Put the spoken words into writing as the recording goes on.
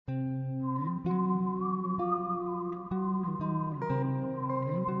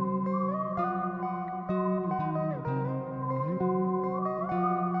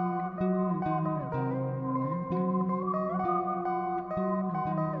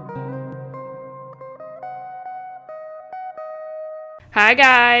Hi,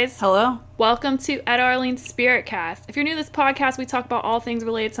 guys. Hello. Welcome to Ed Arlene's Spirit Cast. If you're new to this podcast, we talk about all things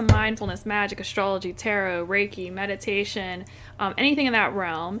related to mindfulness, magic, astrology, tarot, Reiki, meditation, anything in that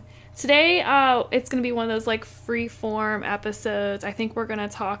realm. Today, it's going to be one of those like free-form episodes. I think we're going to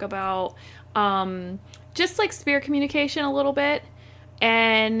talk about just like spirit communication a little bit,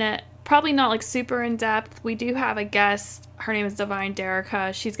 and probably not like super in depth. We do have a guest. Her name is Divine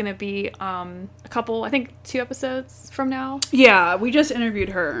Derica. She's going to be I think 2 episodes from now. Yeah, we just interviewed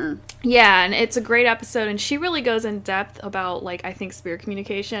her. Yeah, and it's a great episode, and she really goes in depth about, like, I think spirit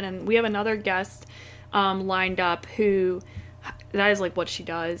communication, and we have another guest lined up who, that is, like, what she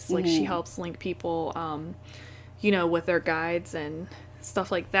does. Like, she helps link people, with their guides and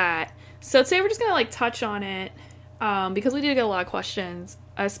stuff like that. So today we're just going to, like, touch on it, because we do get a lot of questions,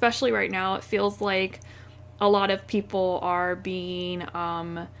 especially right now. It feels like a lot of people are being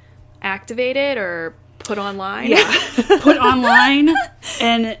activated or put online. Yeah, put online,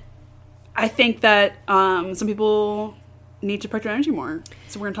 and I think that some people need to protect their energy more.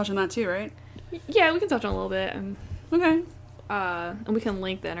 So we're going to touch on that too, right? Yeah, we can touch on a little bit. Okay. And we can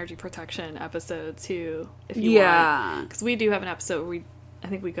link the energy protection episode too, if you want. Because we do have an episode where I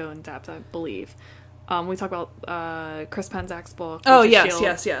think we go in depth, I believe. We talk about Chris Penzak's book. Oh,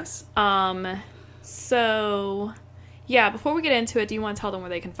 yes. So, yeah, before we get into it, do you want to tell them where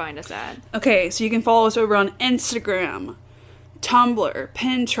they can find us at? Okay, so you can follow us over on Instagram, Tumblr,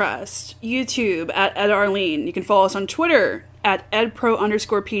 Pinterest, YouTube at Ed Arlene. You can follow us on Twitter at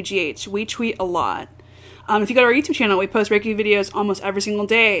edpro_PGH. We tweet a lot. If you go to our YouTube channel, we post Reiki videos almost every single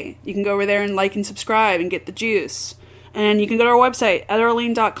day. You can go over there and like and subscribe and get the juice. And you can go to our website,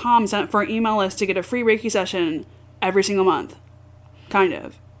 edarlene.com, sign up for our email list to get a free Reiki session every single month. Kind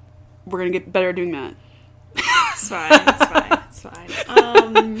of. We're going to get better at doing that. It's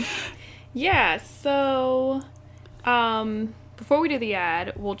fine. Yeah, so before we do the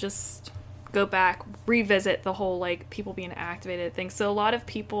ad, we'll just go back, revisit the whole, like, people being activated thing. So a lot of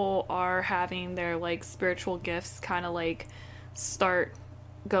people are having their, like, spiritual gifts kind of, like, start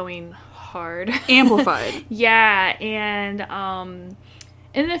going hard. Amplified. Yeah, and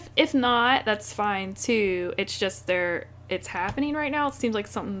if not, that's fine, too. It's just it's happening right now. It seems like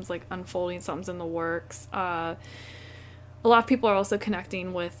something's, like, unfolding, something's in the works. A lot of people are also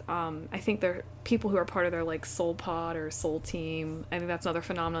connecting with, I think they're people who are part of their, like, soul pod or soul team. I think that's another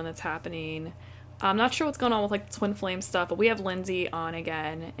phenomenon that's happening. I'm not sure what's going on with, like, twin flame stuff, but we have Lindsay on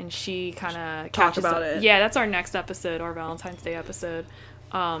again, and she kind of talk about it. Yeah, that's our next episode, our Valentine's Day episode.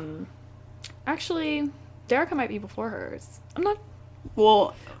 Actually, Derica might be before hers. I'm not...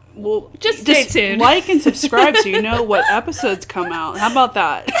 Well, just stay tuned. Like and subscribe so you know what episodes come out. How about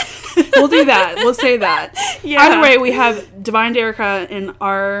that? We'll do that. We'll say that. Yeah. Either way, we have Divine Derica and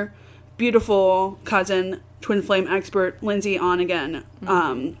our beautiful cousin, twin flame expert, Lindsay, on again.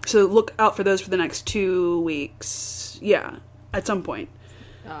 So look out for those for the next 2 weeks. Yeah, at some point.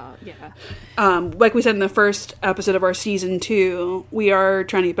 Yeah. Like we said in the first episode of our season 2, we are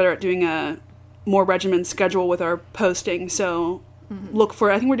trying to get better at doing a more regimented schedule with our posting. So look for,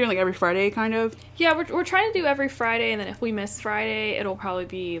 I think we're doing like every Friday, kind of. Yeah, we're trying to do every Friday, and then if we miss Friday, it'll probably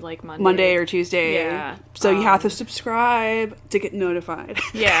be like Monday or Tuesday. Yeah. So you have to subscribe to get notified.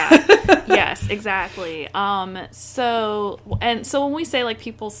 Yeah. Yes, exactly. So when we say, like,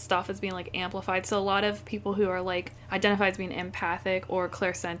 people's stuff is being, like, amplified, so a lot of people who are, like, identified as being empathic or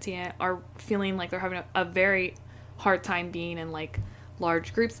clairsentient are feeling like they're having a very hard time being in, like,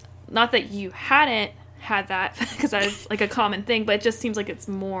 large groups. Not that you hadn't had that, because that is, like, a common thing, but it just seems like it's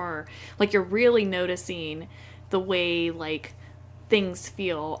more, like, you're really noticing the way, like, things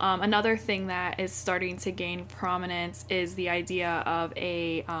feel. Another thing that is starting to gain prominence is the idea of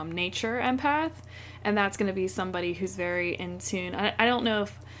a nature empath, and that's going to be somebody who's very in tune. I don't know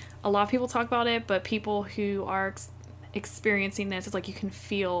if a lot of people talk about it, but people who are experiencing this, it's like you can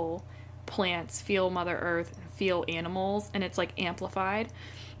feel plants, feel Mother Earth, feel animals, and it's, like, amplified.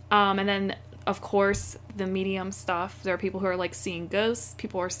 And then, of course, the medium stuff. There are people who are, like, seeing ghosts.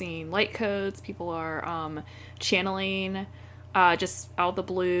 People are seeing light codes. People are channeling just out of the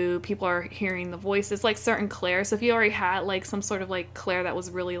blue. People are hearing the voices, like certain clairs. So if you already had, like, some sort of, like, clair that was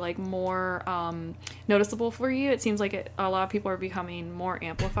really, like, more noticeable for you, it seems like a lot of people are becoming more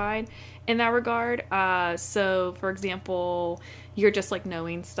amplified in that regard. So, for example, you're just, like,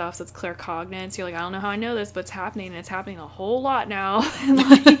 knowing stuff, so it's claircognizance. You're like, I don't know how I know this, but it's happening, and it's happening a whole lot now.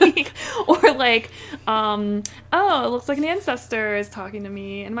 Like, or, like, oh, it looks like an ancestor is talking to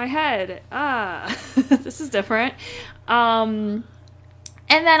me in my head. This is different. And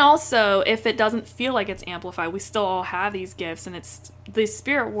then also, if it doesn't feel like it's amplified, we still all have these gifts, and it's the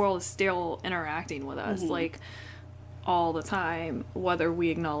spirit world is still interacting with us. Like, all the time, whether we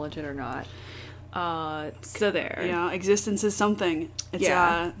acknowledge it or not. So there. Yeah, existence is something. It's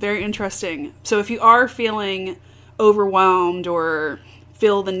Yeah. very interesting. So if you are feeling overwhelmed or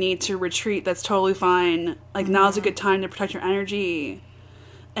feel the need to retreat, that's totally fine. Like, now's a good time to protect your energy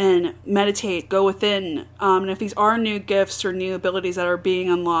and meditate, go within. And if these are new gifts or new abilities that are being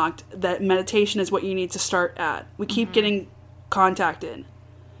unlocked, that meditation is what you need to start at. We keep getting contacted.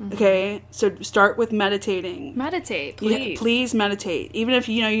 Okay, so start with meditating. Meditate, please. Yeah, please meditate. Even if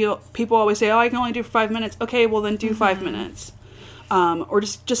you people always say, "Oh, I can only do 5 minutes." Okay, well then do 5 minutes, or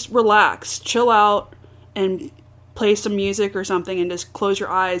just relax, chill out, and play some music or something, and just close your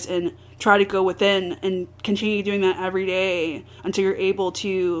eyes and try to go within and continue doing that every day until you're able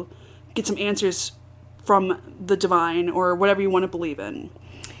to get some answers from the divine or whatever you want to believe in.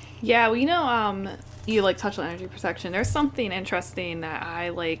 Yeah, well, you like touched on energy protection. There's something interesting that I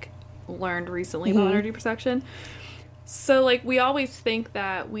like learned recently about energy protection. So like we always think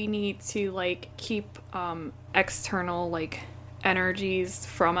that we need to like keep external like energies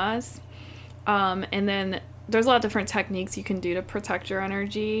from us. And then there's a lot of different techniques you can do to protect your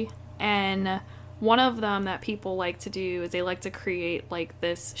energy. And one of them that people like to do is they like to create like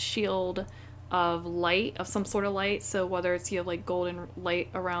this shield of light, of some sort of light. So whether it's you have like golden light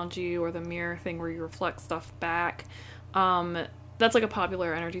around you or the mirror thing where you reflect stuff back, that's like a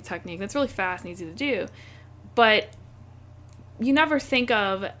popular energy technique. That's really fast and easy to do. But you never think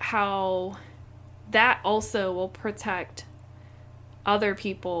of how that also will protect other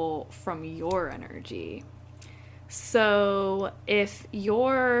people from your energy. So if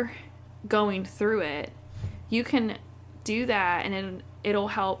you're going through it, you can do that, and it'll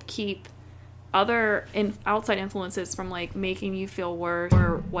help keep other outside influences from like making you feel worse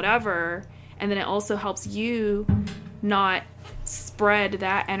or whatever. And then it also helps you not spread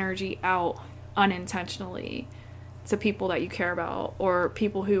that energy out unintentionally to people that you care about, or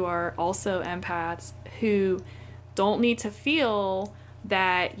people who are also empaths who don't need to feel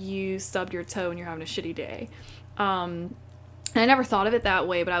that you stubbed your toe and you're having a shitty day. And I never thought of it that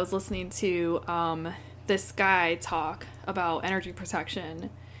way, but I was listening to this guy talk about energy protection,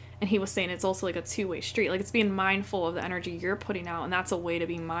 and he was saying it's also like a two-way street. Like, it's being mindful of the energy you're putting out, and that's a way to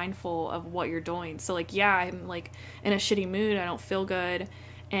be mindful of what you're doing. So like, yeah, I'm like in a shitty mood, I don't feel good,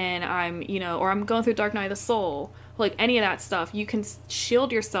 and I'm, or I'm going through dark night of the soul, like any of that stuff, you can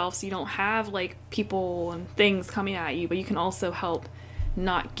shield yourself so you don't have like people and things coming at you, but you can also help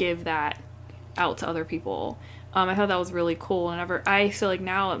not give that out to other people. I thought that was really cool, and I feel like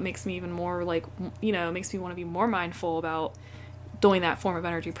now it makes me even more like, it makes me want to be more mindful about doing that form of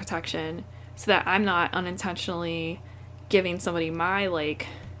energy protection so that I'm not unintentionally giving somebody my like,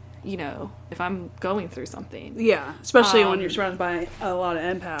 if I'm going through something. Yeah, especially when you're surrounded by a lot of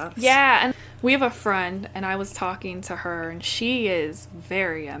empaths. Yeah, and we have a friend, and I was talking to her, and she is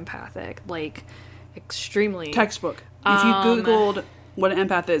very empathic, like extremely. Textbook. If you Googled what an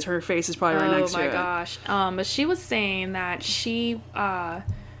empath is, her face is probably right next to it. Oh my gosh. But she was saying that her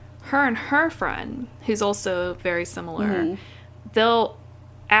and her friend, who's also very similar, they'll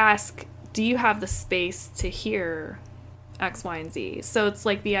ask, do you have the space to hear X, Y, and Z? So it's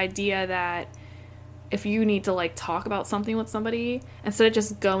like the idea that if you need to like talk about something with somebody, instead of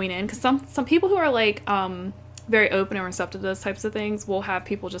just going in, because some people who are like very open and receptive to those types of things will have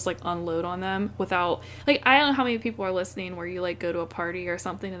people just like unload on them without, like, I don't know how many people are listening where you like go to a party or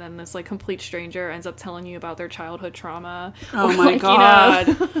something and then this like complete stranger ends up telling you about their childhood trauma. Oh my God.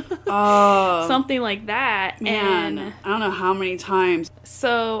 Something like that. Man, And I don't know how many times.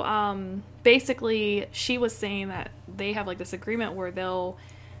 so basically she was saying that they have like this agreement where they'll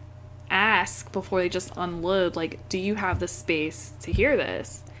ask before they just unload, like, do you have the space to hear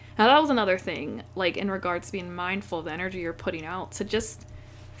this? Now that was another thing, like in regards to being mindful of the energy you're putting out, to just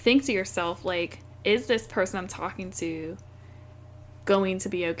think to yourself, like, is this person I'm talking to going to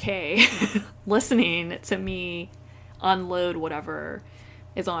be okay listening to me unload whatever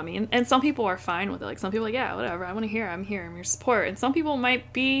is on me? And some people are fine with it. Like, some people are like, yeah, whatever, I want to hear, I'm here, I'm your support. And some people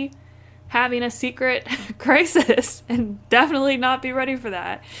might be having a secret crisis and definitely not be ready for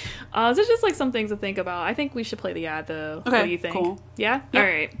that. So it's just like some things to think about. I think we should play the ad though. Okay, what do you think? cool. Yeah? Yep. All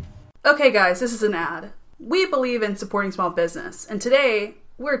right. Okay, guys, this is an ad. We believe in supporting small business, and today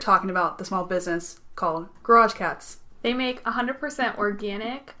we're talking about the small business called Garage Cats. They make 100%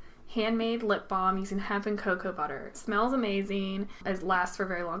 organic, handmade lip balm using hemp and cocoa butter. It smells amazing. It lasts for a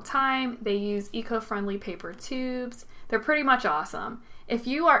very long time. They use eco-friendly paper tubes. They're pretty much awesome. If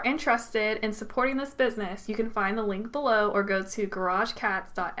you are interested in supporting this business, you can find the link below or go to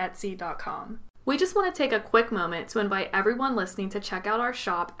garagecats.etsy.com. We just want to take a quick moment to invite everyone listening to check out our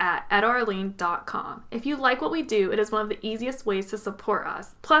shop at edarlene.com. If you like what we do, it is one of the easiest ways to support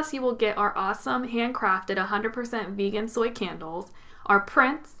us. Plus, you will get our awesome handcrafted 100% vegan soy candles, our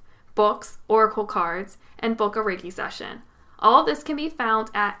prints, books, oracle cards, and book a Reiki session. All of this can be found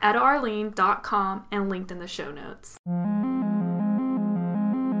at edarlene.com and linked in the show notes.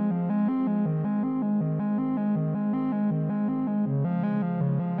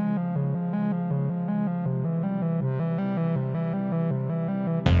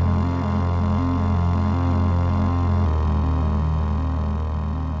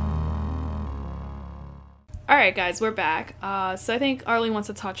 All right, guys, we're back. So I think Arlene wants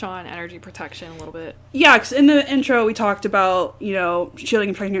to touch on energy protection a little bit. Yeah, because in the intro we talked about, shielding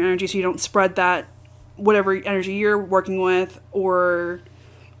and protecting your energy so you don't spread that, whatever energy you're working with, or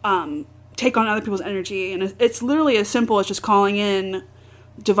take on other people's energy. And it's literally as simple as just calling in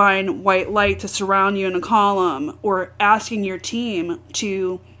divine white light to surround you in a column, or asking your team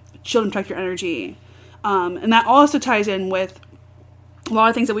to shield and protect your energy. And that also ties in with a lot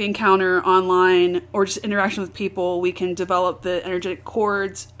of things that we encounter online or just interaction with people. We can develop the energetic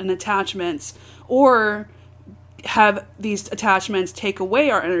cords and attachments, or have these attachments take away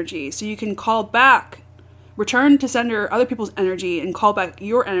our energy. So you can call back, return to sender other people's energy, and call back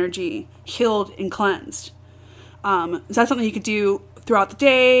your energy healed and cleansed. So that's something you could do throughout the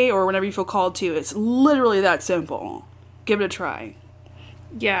day or whenever you feel called to. It's literally that simple. Give it a try.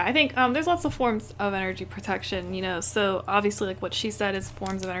 Yeah, I think there's lots of forms of energy protection, so obviously like what she said is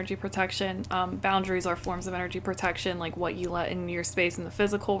forms of energy protection. Boundaries are forms of energy protection, like what you let in your space in the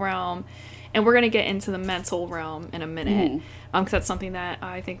physical realm. And we're going to get into the mental realm in a minute, because that's something that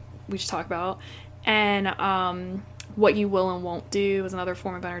I think we should talk about. And what you will and won't do is another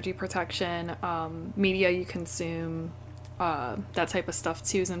form of energy protection. Media you consume, that type of stuff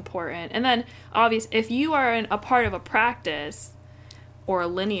too is important. And then obviously if you are a part of a practice or a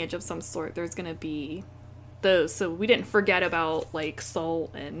lineage of some sort, there's going to be those. So we didn't forget about like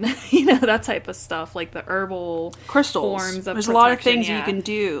salt and that type of stuff, like the herbal crystals. Forms of there's protection. A lot of things you can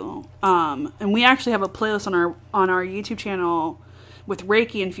do. And we actually have a playlist on our YouTube channel with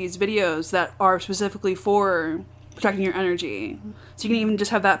Reiki infused videos that are specifically for protecting your energy. So you can even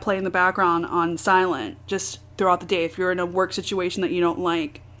just have that play in the background on silent just throughout the day. If you're in a work situation that you don't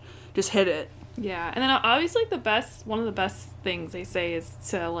like, just hit it. Yeah, and then obviously one of the best things they say is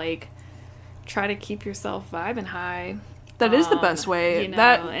to like try to keep yourself vibing high. That is the best way.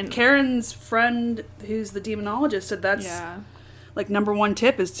 And Karen's friend, who's the demonologist, said that's like number one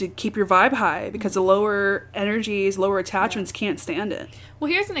tip is to keep your vibe high, because the lower energies, lower attachments can't stand it. Well,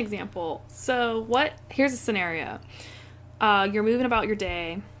 here's an example. So here's a scenario. You're moving about your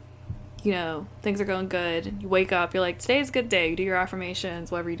day. Things are going good. You wake up, you're like, today's a good day. You do your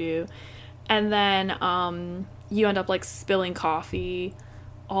affirmations, whatever you do. And then you end up like spilling coffee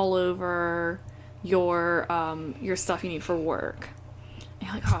all over your stuff you need for work. And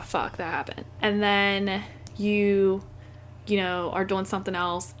you're like, oh fuck, that happened. And then you are doing something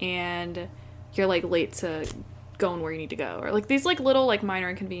else and you're like late to going where you need to go, or like these like little like minor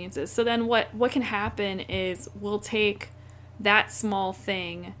inconveniences. So then what can happen is we'll take that small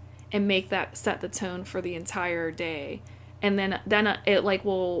thing and make that set the tone for the entire day. And then it like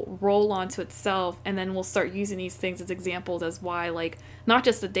will roll onto itself, and then we'll start using these things as examples as why like not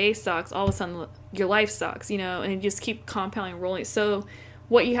just the day sucks, all of a sudden your life sucks, and you just keep compounding, rolling. So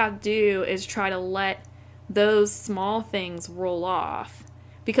what you have to do is try to let those small things roll off,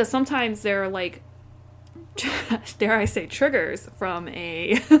 because sometimes they're like, dare I say, triggers from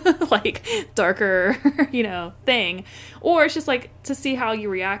a like darker thing, or it's just like to see how you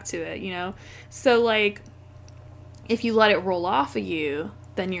react to it. So like if you let it roll off of you,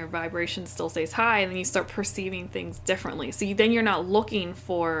 then your vibration still stays high, and then you start perceiving things differently. So then you're not looking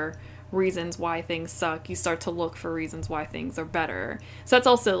for reasons why things suck. You start to look for reasons why things are better. So that's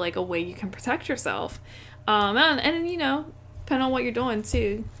also like a way you can protect yourself. And depending on what you're doing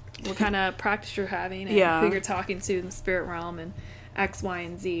too, what kind of practice you're having, and who you're talking to in the spirit realm, and X, Y,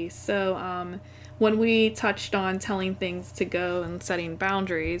 and Z. So when we touched on telling things to go and setting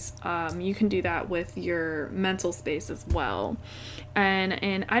boundaries, you can do that with your mental space as well.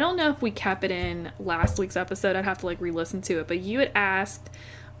 And I don't know if we kept it in last week's episode. I'd have to like re-listen to it. But you had asked,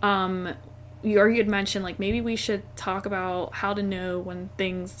 you had mentioned like maybe we should talk about how to know when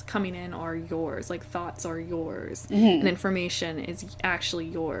things coming in are yours, like thoughts are yours, and information is actually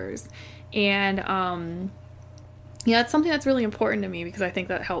yours. And it's something that's really important to me, because I think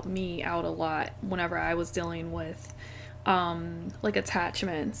that helped me out a lot whenever I was dealing with like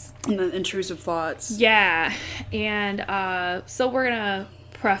attachments and the intrusive thoughts. Yeah. And so we're gonna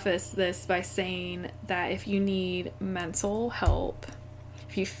preface this by saying that if you need mental help,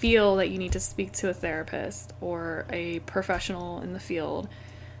 if you feel that you need to speak to a therapist or a professional in the field,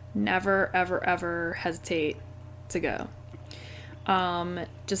 never, ever, ever hesitate to go.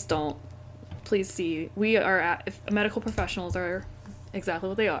 Just don't. Please see. If medical professionals are exactly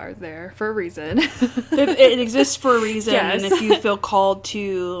what they are, there for a reason. It exists for a reason, Yes. and if you feel called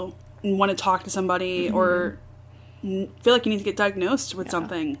to want to talk to somebody or feel like you need to get diagnosed with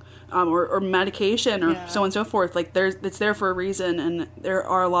something, or medication or so on and so forth, like it's there for a reason, and there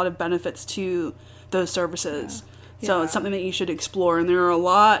are a lot of benefits to those services. So it's something that you should explore, and there are a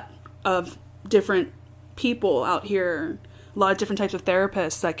lot of different people out here, a lot of different types of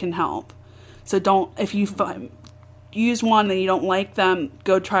therapists that can help. So if you use one and you don't like them,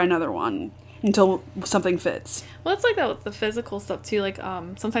 go try another one until something fits. Well, it's like that with the physical stuff too. Like,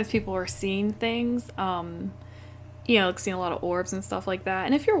 sometimes people are seeing things, like seeing a lot of orbs and stuff like that.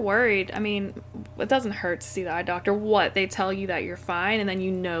 And if you're worried, I mean, it doesn't hurt to see the eye doctor. They tell you that you're fine, and then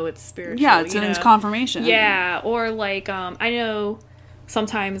it's spiritual. Yeah, it's confirmation. Yeah, or like, I know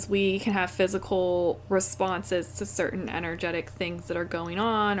sometimes we can have physical responses to certain energetic things that are going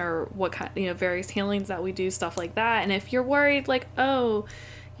on, or what kind, various healings that we do, stuff like that. And if you're worried, like, oh,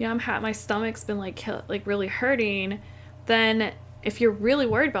 my stomach's been like really hurting, then if you're really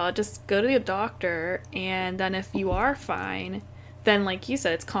worried about it, just go to the doctor. And then if you are fine, then like you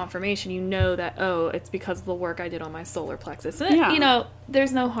said, it's confirmation. You know that, oh, it's because of the work I did on my solar plexus. And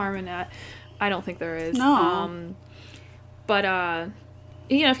there's no harm in that. I don't think there is. No. But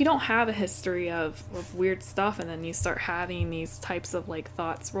if you don't have a history of weird stuff, and then you start having these types of like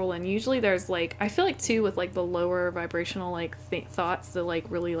thoughts roll in, usually there's like, I feel like too, with like the lower vibrational like thoughts, the like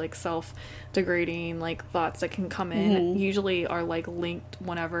really like self-degrading like thoughts that can come in, usually are like linked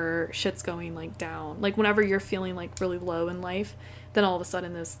whenever shit's going like down. Like whenever you're feeling like really low in life, then all of a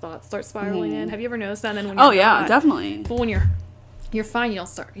sudden those thoughts start spiraling in. Have you ever noticed that? And then when you're definitely. But when you're fine,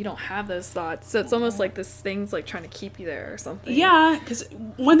 you don't have those thoughts. So it's almost like this thing's like trying to keep you there or something. Yeah, because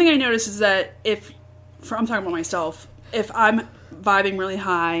one thing I noticed is that I'm talking about myself, if I'm vibing really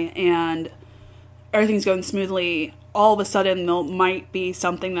high and everything's going smoothly, all of a sudden there might be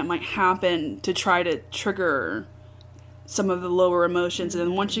something that might happen to try to trigger some of the lower emotions. And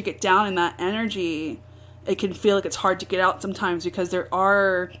then once you get down in that energy, it can feel like it's hard to get out sometimes, because there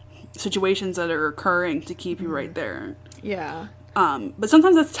are situations that are occurring to keep you right there. Yeah. But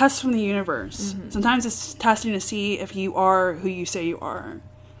sometimes it's tests from the universe. Sometimes it's testing to see if you are who you say you are,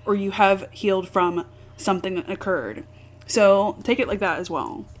 or you have healed from something that occurred. So take it like that as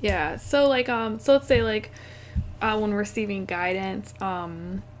well. Yeah. So like, so let's say like, when receiving guidance,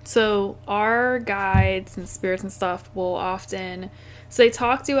 so our guides and spirits and stuff will often, so they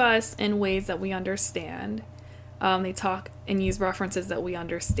talk to us in ways that we understand. They talk and use references that we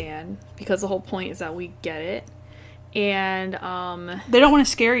understand, because the whole point is that we get it. And they don't want to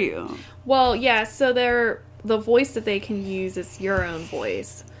scare you. Well, yeah, so the voice that they can use is your own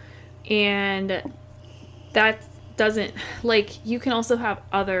voice. And that doesn't, like, you can also have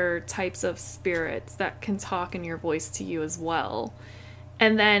other types of spirits that can talk in your voice to you as well.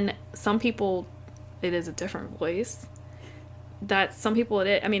 And then some people, it is a different voice. That some people it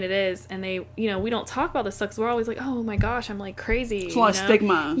is, and they, we don't talk about this stuff because we're always like, oh my gosh, I'm like crazy. It's a lot of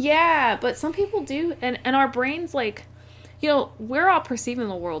stigma. Yeah, but some people do, and our brains, like, we're all perceiving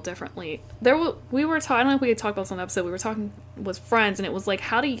the world differently. We were talking, I don't know if we had talked about this on the episode, we were talking with friends, and it was like,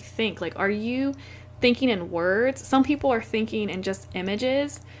 how do you think? Like, are you thinking in words? Some people are thinking in just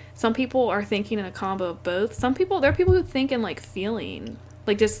images. Some people are thinking in a combo of both. There are people who think in like feeling,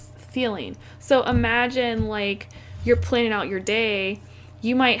 like just feeling. So imagine like, you're planning out your day,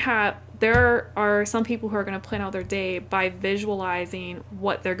 there are some people who are going to plan out their day by visualizing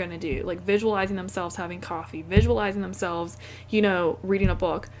what they're going to do, like visualizing themselves having coffee, visualizing themselves, reading a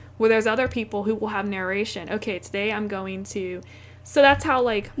book, where there's other people who will have narration. Okay, today I'm going to, so that's how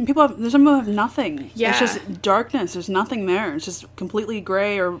like, there's some people who have nothing. Yeah. It's just darkness. There's nothing there. It's just completely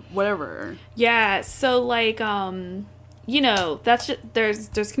gray or whatever. Yeah. So like, that's just,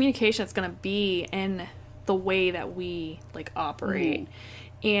 there's communication that's going to be in the way that we like operate.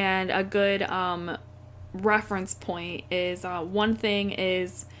 And a good reference point is one thing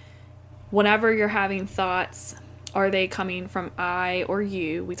is whenever you're having thoughts, are they coming from I or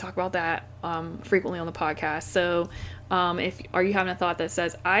you? We talk about that frequently on the podcast. So are you having a thought that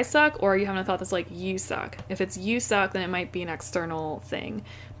says I suck, or are you having a thought that's like you suck? If it's you suck, then it might be an external thing.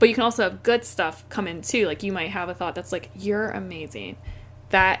 But you can also have good stuff come in too. Like you might have a thought that's like you're amazing.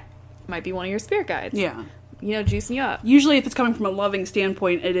 That might be one of your spirit guides. Yeah. Juicing you up. Usually if it's coming from a loving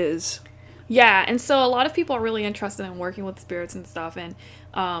standpoint, it is. Yeah, and so a lot of people are really interested in working with spirits and stuff, and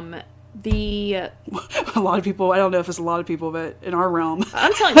a lot of people, I don't know if it's a lot of people, but in our realm.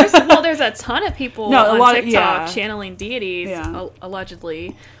 I'm telling you, there's a ton of people on TikTok channeling deities,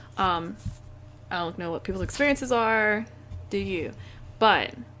 allegedly. I don't know what people's experiences are. Do you?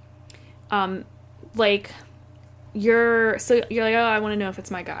 But, like, you're like, oh, I want to know if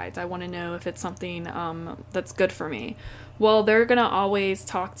it's my guides. I want to know if it's something that's good for me. Well, they're going to always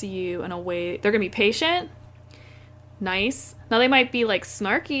talk to you in a way, they're going to be patient, nice. Now, they might be, like,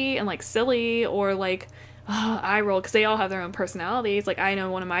 snarky and, like, silly or, like, eye roll, because they all have their own personalities. Like, I know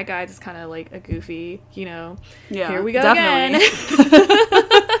one of my guides is kind of, like, a goofy, you know, here we go again.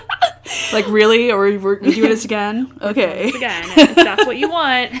 Like, really? Or we're doing this again? Okay. This again, if that's what you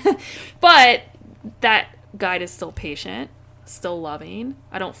want. But that guide is still patient, still loving.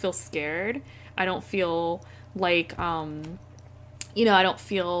 I don't feel scared. I don't feel like, you know, I don't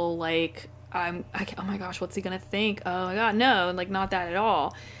feel like oh my gosh, what's he gonna think? Oh my god, no, like, not that at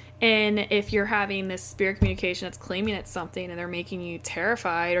all. And if you're having this spirit communication that's claiming it's something and they're making you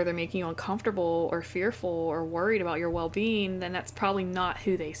terrified or they're making you uncomfortable or fearful or worried about your well-being, then that's probably not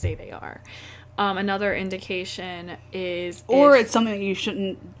who they say they are. Another indication is it's something that you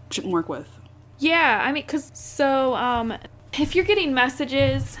shouldn't work with. Yeah, I mean, if you're getting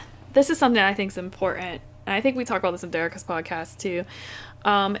messages, this is something I think is important. And I think we talk about this in Derica's podcast too.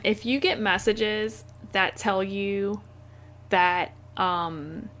 If you get messages that tell you that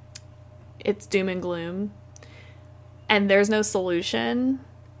it's doom and gloom and there's no solution,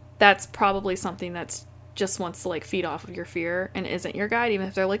 that's probably something that's just wants to, like, feed off of your fear and isn't your guide, even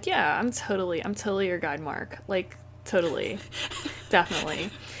if they're like, yeah, I'm totally your guide, Mark. Like, totally.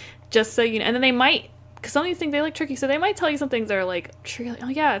 Definitely. Just so you know. And then they might, because some of you think they like tricky, so they might tell you some things that are like, true, like, oh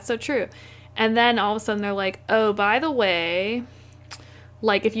yeah, it's so true. And then all of a sudden they're like, oh, by the way,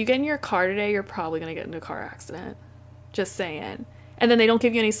 like, if you get in your car today, you're probably going to get into a car accident. Just saying. And then they don't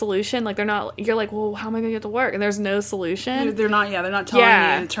give you any solution. Like, you're like, well, how am I going to get to work? And there's no solution. They're not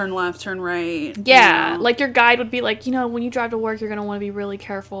telling you to turn left, turn right. Yeah. You know? Like, your guide would be like, you know, when you drive to work, you're going to want to be really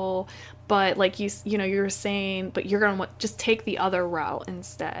careful. But, like, you know, you're saying, but you're going to just take the other route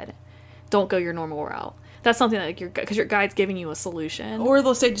instead. Don't go your normal route. That's something that, like, because your guide's giving you a solution. Or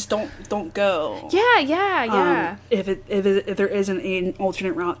they'll say, just don't go. Yeah. If there isn't an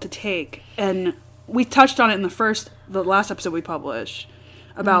alternate route to take. And we touched on it in the last episode we published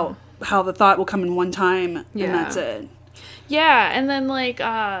about how the thought will come in one time and that's it. Yeah, and then, like,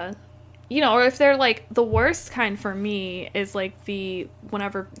 you know, or if they're, like, the worst kind for me is, like,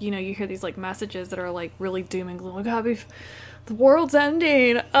 whenever, you know, you hear these, like, messages that are, like, really doom and gloom. God, the world's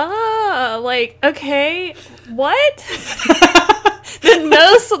ending. Like, okay, what?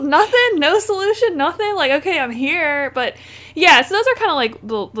 No solution, nothing. Like, okay, I'm here, but yeah. So those are kind of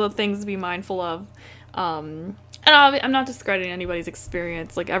like the things to be mindful of. And I'm not discrediting anybody's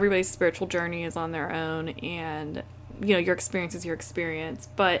experience. Like, everybody's spiritual journey is on their own, and you know, your experience is your experience.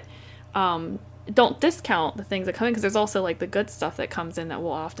 But don't discount the things that come in, because there's also, like, the good stuff that comes in that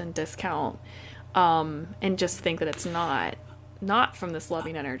we'll often discount, and just think that it's not from this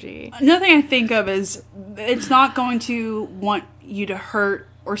loving energy. Another thing I think of is it's not going to want you to hurt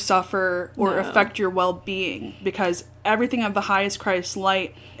or suffer or affect your well-being, because everything of the highest Christ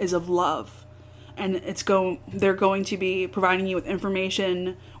light is of love, and they're going to be providing you with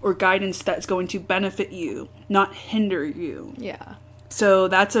information or guidance that's going to benefit you, not hinder you. Yeah. So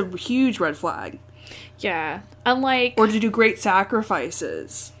that's a huge red flag. Yeah. Unlike, or to do great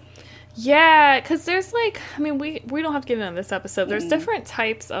sacrifices. Yeah, because there's, like, I mean, we don't have to get into this episode. There's different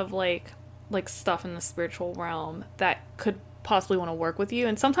types of, like stuff in the spiritual realm that could possibly want to work with you.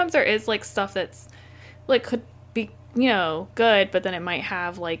 And sometimes there is, like, stuff that's, like, could be, you know, good, but then it might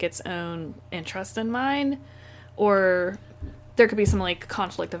have, like, its own interest in mind. Or there could be some, like,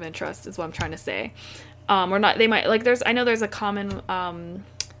 conflict of interest is what I'm trying to say. Or not, they might, like, I know there's a common,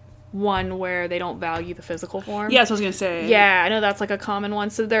 one where they don't value the physical form. Yeah, that's what I was going to say. Yeah, I know that's, like, a common one.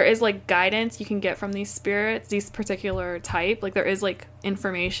 So there is, like, guidance you can get from these spirits, these particular type. Like, there is, like,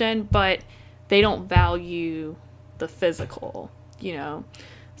 information, but they don't value the physical, you know?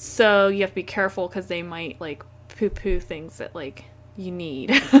 So you have to be careful, because they might, like, poo-poo things that, like, you need.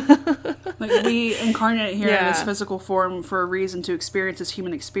 Like, we incarnate here in this physical form for a reason, to experience this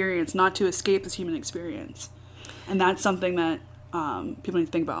human experience, not to escape this human experience. And that's something that people need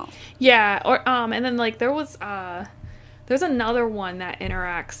to think about. Yeah, or and then, like, there's another one that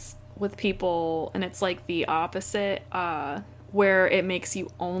interacts with people, and it's, like, the opposite, where it makes you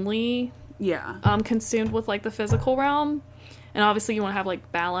only consumed with, like, the physical realm. And obviously you want to have, like,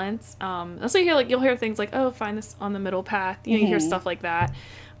 balance. So you'll hear things like, oh, find this on the middle path. You know, you hear stuff like that.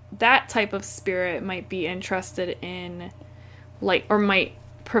 that type of spirit might be interested in, like, or might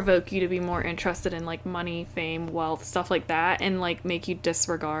provoke you to be more interested in, like, money, fame, wealth, stuff like that, and, like, make you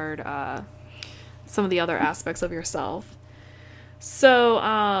disregard some of the other aspects of yourself.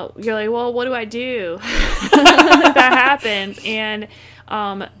 So you're like, well, what do I do? That happens. And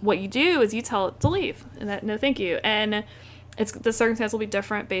what you do is you tell it to leave. And that, no, thank you. And the circumstance will be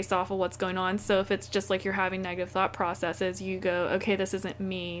different based off of what's going on. So if it's just like you're having negative thought processes, you go, okay, this isn't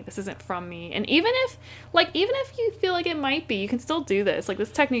me. This isn't from me. And even if you feel like it might be, you can still do this. Like,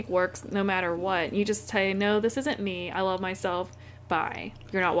 this technique works no matter what. You just say, no, this isn't me. I love myself. Bye.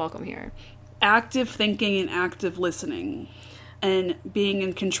 You're not welcome here. Active thinking and active listening, and being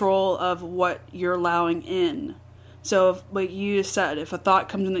in control of what you're allowing in. So, if, like you just said, if a thought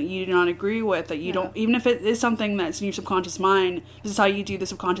comes in that you do not agree with, that you don't, even if it is something that's in your subconscious mind, this is how you do the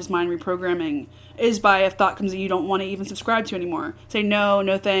subconscious mind reprogramming, is by if thought comes that you don't want to even subscribe to anymore. Say, no,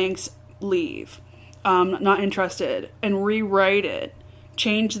 no thanks, leave. Not interested. And rewrite it.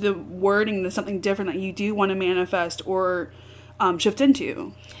 Change the wording to something different that you do want to manifest or shift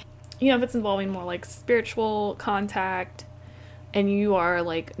into. You know, if it's involving more like spiritual contact, and you are,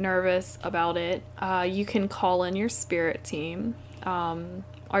 like, nervous about it, you can call in your spirit team.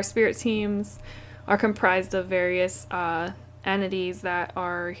 Our spirit teams are comprised of various entities that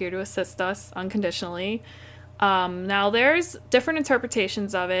are here to assist us unconditionally. Now, there's different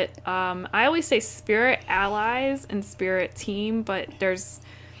interpretations of it. I always say spirit allies and spirit team, but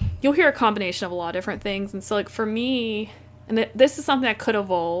you'll hear a combination of a lot of different things. And so, like, for me, and this is something that could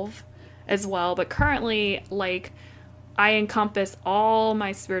evolve as well, but currently, like, I encompass all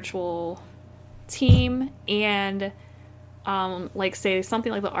my spiritual team, and like, say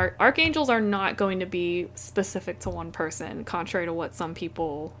something like the archangels are not going to be specific to one person, contrary to what some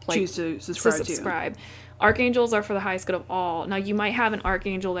people like choose to subscribe. Archangels are for the highest good of all. Now, you might have an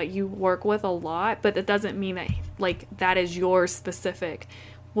archangel that you work with a lot, but that doesn't mean that, like, that is your specific.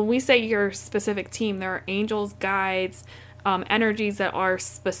 When we say your specific team, there are angels, guides, energies that are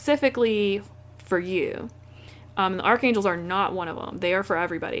specifically for you. The archangels are not one of them. They are for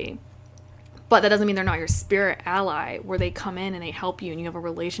everybody. But that doesn't mean they're not your spirit ally, where they come in and they help you and you have a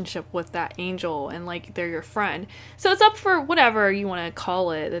relationship with that angel and, like, they're your friend. So it's up for whatever you want to call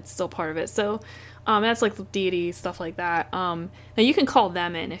it. It's still part of it. So that's like deity, stuff like that. Now, you can call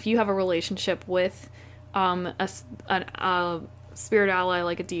them in if you have a relationship with a spirit ally,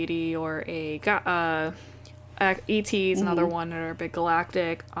 like a deity or a ET is another one that are big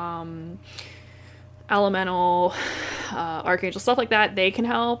galactic. Elemental, archangel, stuff like that, they can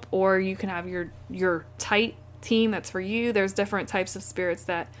help. Or you can have your tight team that's for you. There's different types of spirits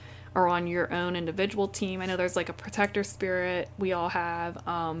that are on your own individual team. I know there's, like, a protector spirit we all have.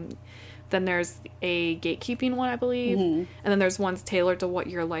 Then there's a gatekeeping one, I believe. And then there's ones tailored to what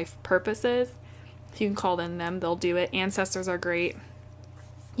your life purpose is. So you can call in them, they'll do it. Ancestors are great.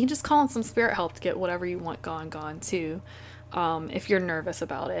 You just call in some spirit help to get whatever you want gone too, if you're nervous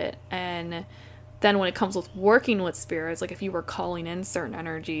about it. And then when it comes with working with spirits, like, if you were calling in certain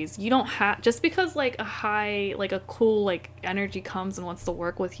energies, you don't have, just because, like, a cool, like, energy comes and wants to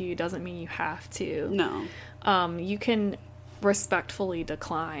work with you, doesn't mean you have to. No. You can respectfully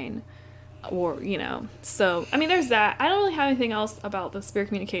decline, or, you know. So, I mean, there's that. I don't really have anything else about the spirit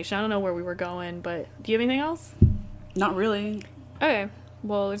communication. I don't know where we were going, but do you have anything else? Not really. Okay.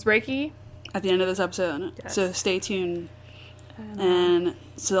 Well, there's Reiki at the end of this episode. Yes. So stay tuned. And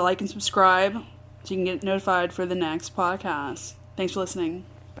so like and subscribe so you can get notified for the next podcast. Thanks for listening.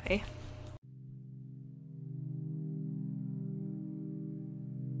 Bye.